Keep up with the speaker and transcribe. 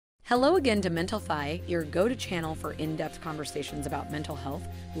Hello again to Mentalfy, your go-to channel for in-depth conversations about mental health,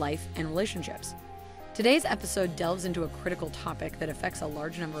 life, and relationships. Today's episode delves into a critical topic that affects a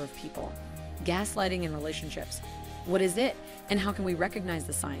large number of people: gaslighting in relationships. What is it, and how can we recognize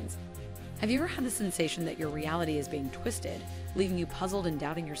the signs? Have you ever had the sensation that your reality is being twisted, leaving you puzzled and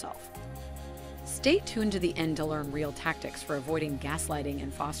doubting yourself? Stay tuned to the end to learn real tactics for avoiding gaslighting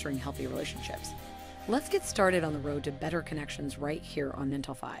and fostering healthy relationships. Let's get started on the road to better connections right here on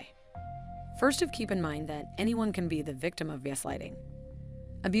Mentalfy. First, keep in mind that anyone can be the victim of gaslighting.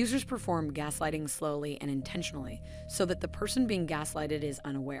 Abusers perform gaslighting slowly and intentionally so that the person being gaslighted is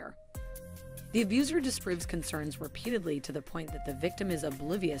unaware. The abuser disproves concerns repeatedly to the point that the victim is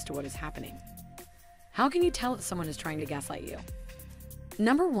oblivious to what is happening. How can you tell that someone is trying to gaslight you?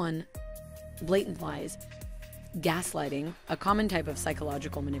 Number 1, blatant lies. Gaslighting, a common type of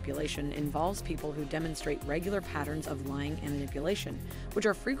psychological manipulation, involves people who demonstrate regular patterns of lying and manipulation, which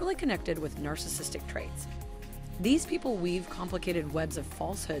are frequently connected with narcissistic traits. These people weave complicated webs of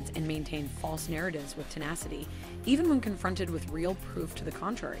falsehoods and maintain false narratives with tenacity, even when confronted with real proof to the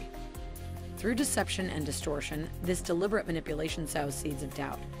contrary. Through deception and distortion, this deliberate manipulation sows seeds of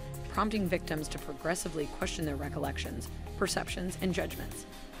doubt, prompting victims to progressively question their recollections, perceptions, and judgments.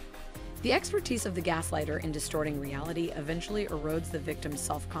 The expertise of the gaslighter in distorting reality eventually erodes the victim's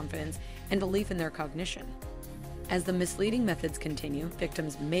self-confidence and belief in their cognition. As the misleading methods continue,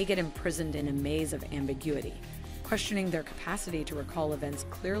 victims may get imprisoned in a maze of ambiguity, questioning their capacity to recall events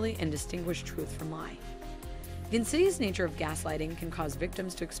clearly and distinguish truth from lie. The insidious nature of gaslighting can cause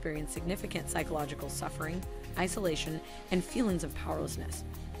victims to experience significant psychological suffering, isolation, and feelings of powerlessness.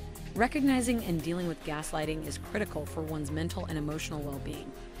 Recognizing and dealing with gaslighting is critical for one's mental and emotional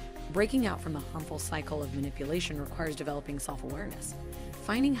well-being. Breaking out from the harmful cycle of manipulation requires developing self-awareness,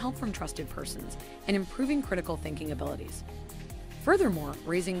 finding help from trusted persons, and improving critical thinking abilities. Furthermore,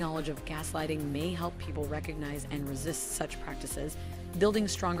 raising knowledge of gaslighting may help people recognize and resist such practices, building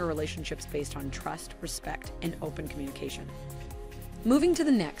stronger relationships based on trust, respect, and open communication. Moving to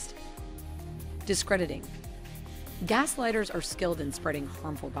the next, discrediting. Gaslighters are skilled in spreading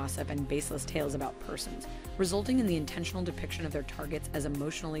harmful gossip and baseless tales about persons, resulting in the intentional depiction of their targets as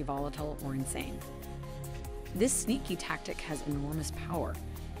emotionally volatile or insane. This sneaky tactic has enormous power,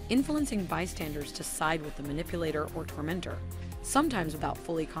 influencing bystanders to side with the manipulator or tormentor, sometimes without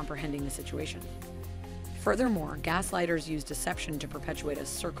fully comprehending the situation. Furthermore, gaslighters use deception to perpetuate a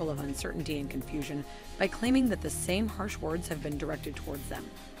circle of uncertainty and confusion by claiming that the same harsh words have been directed towards them.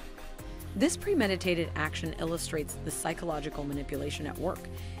 This premeditated action illustrates the psychological manipulation at work,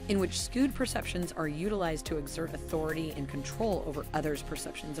 in which skewed perceptions are utilized to exert authority and control over others'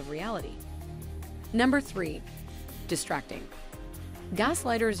 perceptions of reality. Number 3, distracting.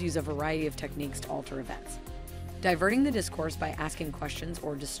 Gaslighters use a variety of techniques to alter events. Diverting the discourse by asking questions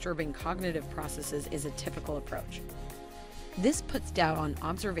or disturbing cognitive processes is a typical approach. This puts doubt on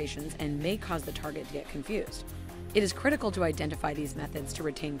observations and may cause the target to get confused. It is critical to identify these methods to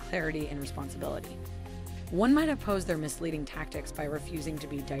retain clarity and responsibility. One might oppose their misleading tactics by refusing to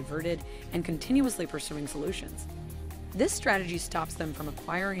be diverted and continuously pursuing solutions. This strategy stops them from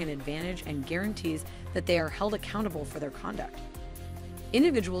acquiring an advantage and guarantees that they are held accountable for their conduct.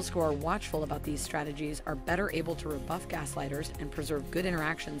 Individuals who are watchful about these strategies are better able to rebuff gaslighters and preserve good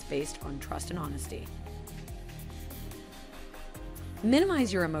interactions based on trust and honesty.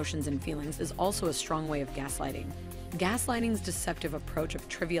 Minimize your emotions and feelings is also a strong way of gaslighting. Gaslighting's deceptive approach of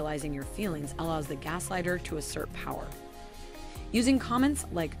trivializing your feelings allows the gaslighter to assert power. Using comments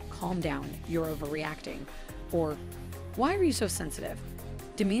like "calm down, you're overreacting," or "why are you so sensitive?"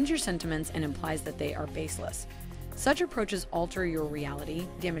 demeans your sentiments and implies that they are baseless. Such approaches alter your reality,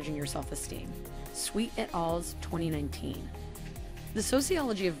 damaging your self-esteem. Sweet et al.'s 2019. The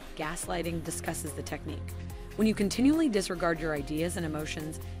sociology of gaslighting discusses the technique. When you continually disregard your ideas and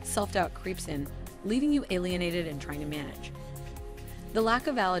emotions, self-doubt creeps in, leaving you alienated and trying to manage. The lack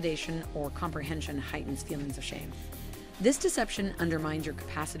of validation or comprehension heightens feelings of shame. This deception undermines your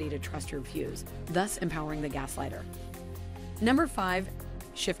capacity to trust your views, thus empowering the gaslighter. Number 5,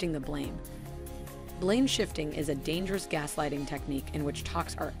 shifting the blame. Blame shifting is a dangerous gaslighting technique in which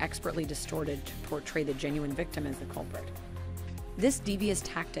talks are expertly distorted to portray the genuine victim as the culprit. This devious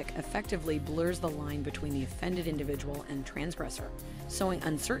tactic effectively blurs the line between the offended individual and transgressor, sowing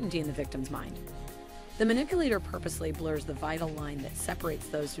uncertainty in the victim's mind. The manipulator purposely blurs the vital line that separates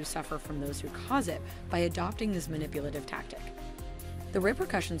those who suffer from those who cause it by adopting this manipulative tactic. The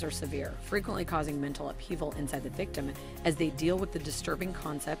repercussions are severe, frequently causing mental upheaval inside the victim as they deal with the disturbing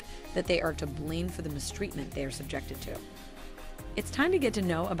concept that they are to blame for the mistreatment they are subjected to. It's time to get to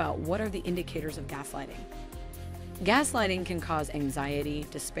know about what are the indicators of gaslighting. Gaslighting can cause anxiety,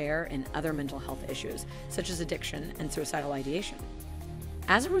 despair, and other mental health issues, such as addiction and suicidal ideation.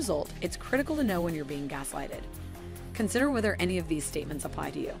 As a result, it's critical to know when you're being gaslighted. Consider whether any of these statements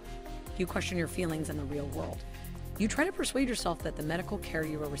apply to you. You question your feelings in the real world. You try to persuade yourself that the medical care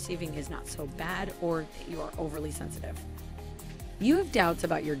you are receiving is not so bad, or that you are overly sensitive. You have doubts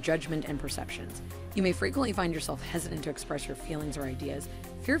about your judgment and perceptions. You may frequently find yourself hesitant to express your feelings or ideas,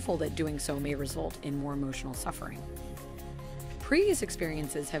 fearful that doing so may result in more emotional suffering. Previous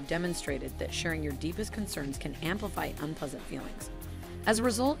experiences have demonstrated that sharing your deepest concerns can amplify unpleasant feelings. As a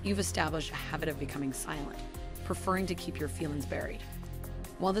result, you've established a habit of becoming silent, preferring to keep your feelings buried.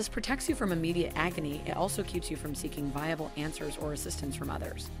 While this protects you from immediate agony, it also keeps you from seeking viable answers or assistance from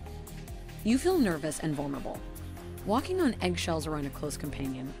others. You feel nervous and vulnerable. Walking on eggshells around a close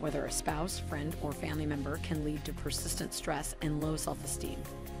companion, whether a spouse, friend, or family member, can lead to persistent stress and low self-esteem.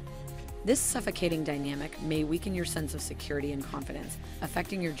 This suffocating dynamic may weaken your sense of security and confidence,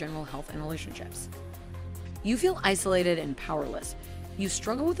 affecting your general health and relationships. You feel isolated and powerless. You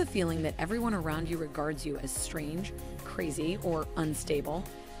struggle with the feeling that everyone around you regards you as strange, crazy, or unstable,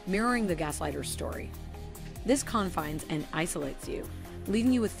 mirroring the gaslighter's story. This confines and isolates you,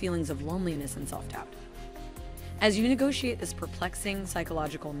 leaving you with feelings of loneliness and self-doubt. As you negotiate this perplexing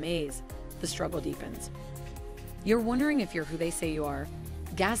psychological maze, the struggle deepens. You're wondering if you're who they say you are.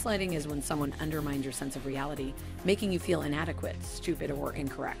 Gaslighting is when someone undermines your sense of reality, making you feel inadequate, stupid, or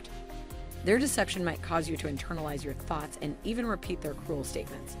incorrect. Their deception might cause you to internalize your thoughts and even repeat their cruel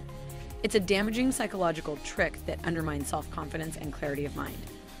statements. It's a damaging psychological trick that undermines self-confidence and clarity of mind.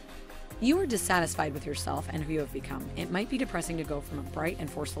 You are dissatisfied with yourself and who you have become. It might be depressing to go from a bright and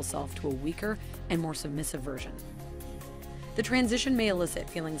forceful self to a weaker and more submissive version. The transition may elicit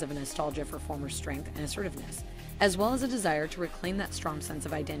feelings of a nostalgia for former strength and assertiveness, as well as a desire to reclaim that strong sense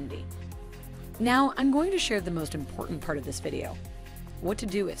of identity. Now, I'm going to share the most important part of this video: what to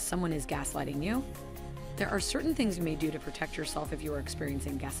do if someone is gaslighting you. There are certain things you may do to protect yourself if you are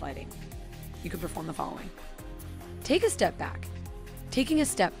experiencing gaslighting. You could perform the following. Take a step back. Taking a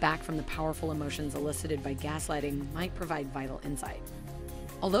step back from the powerful emotions elicited by gaslighting might provide vital insight.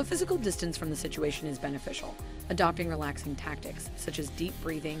 Although physical distance from the situation is beneficial, adopting relaxing tactics, such as deep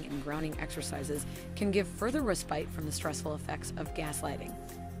breathing and grounding exercises, can give further respite from the stressful effects of gaslighting.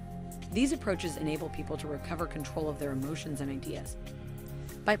 These approaches enable people to recover control of their emotions and ideas.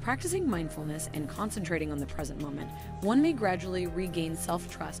 By practicing mindfulness and concentrating on the present moment, one may gradually regain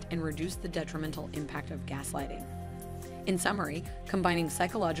self-trust and reduce the detrimental impact of gaslighting. In summary, combining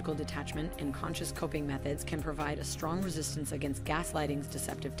psychological detachment and conscious coping methods can provide a strong resistance against gaslighting's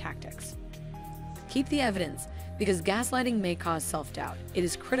deceptive tactics. Keep the evidence, because gaslighting may cause self-doubt. It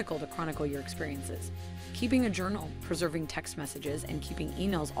is critical to chronicle your experiences. Keeping a journal, preserving text messages, and keeping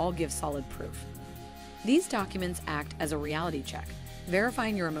emails all give solid proof. These documents act as a reality check,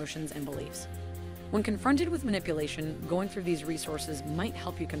 verifying your emotions and beliefs. When confronted with manipulation, going through these resources might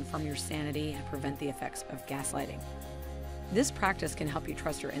help you confirm your sanity and prevent the effects of gaslighting. This practice can help you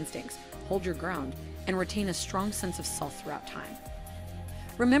trust your instincts, hold your ground, and retain a strong sense of self throughout time.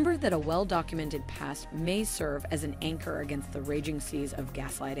 Remember that a well-documented past may serve as an anchor against the raging seas of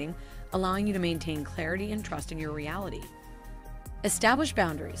gaslighting, allowing you to maintain clarity and trust in your reality. Establish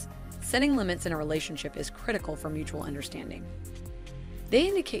boundaries. Setting limits in a relationship is critical for mutual understanding. They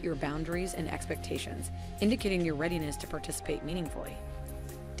indicate your boundaries and expectations, indicating your readiness to participate meaningfully.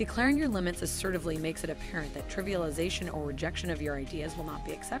 Declaring your limits assertively makes it apparent that trivialization or rejection of your ideas will not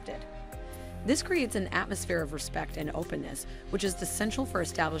be accepted. This creates an atmosphere of respect and openness, which is essential for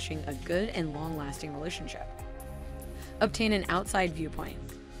establishing a good and long-lasting relationship. Obtain an outside viewpoint.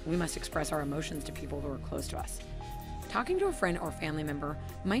 We must express our emotions to people who are close to us. Talking to a friend or family member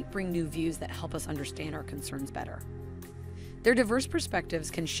might bring new views that help us understand our concerns better. Their diverse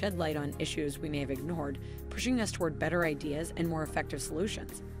perspectives can shed light on issues we may have ignored, pushing us toward better ideas and more effective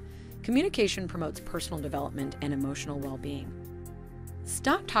solutions. Communication promotes personal development and emotional well-being.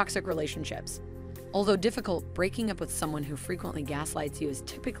 Stop toxic relationships. Although difficult, breaking up with someone who frequently gaslights you is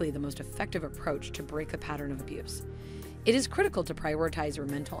typically the most effective approach to break the pattern of abuse. It is critical to prioritize your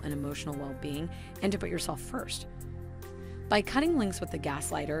mental and emotional well-being and to put yourself first. By cutting links with the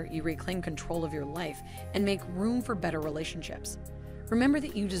gaslighter, you reclaim control of your life and make room for better relationships. Remember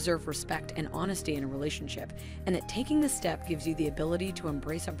that you deserve respect and honesty in a relationship, and that taking this step gives you the ability to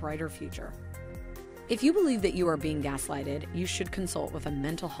embrace a brighter future. If you believe that you are being gaslighted, you should consult with a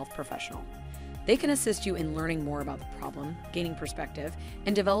mental health professional. They can assist you in learning more about the problem, gaining perspective,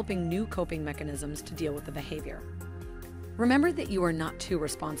 and developing new coping mechanisms to deal with the behavior. Remember that you are not too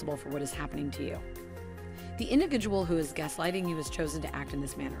responsible for what is happening to you. The individual who is gaslighting you has chosen to act in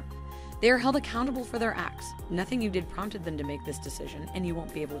this manner. They are held accountable for their acts. Nothing you did prompted them to make this decision, and you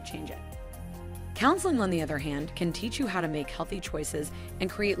won't be able to change it. Counseling, on the other hand, can teach you how to make healthy choices and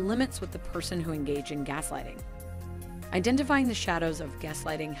create limits with the person who engaged in gaslighting. Identifying the shadows of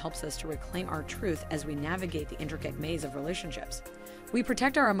gaslighting helps us to reclaim our truth as we navigate the intricate maze of relationships. We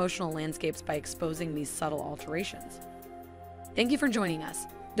protect our emotional landscapes by exposing these subtle alterations. Thank you for joining us.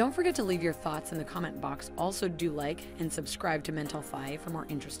 Don't forget to leave your thoughts in the comment box. Also, do like and subscribe to Mentalfy for more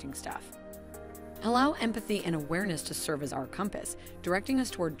interesting stuff. Allow empathy and awareness to serve as our compass, directing us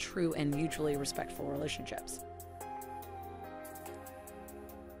toward true and mutually respectful relationships.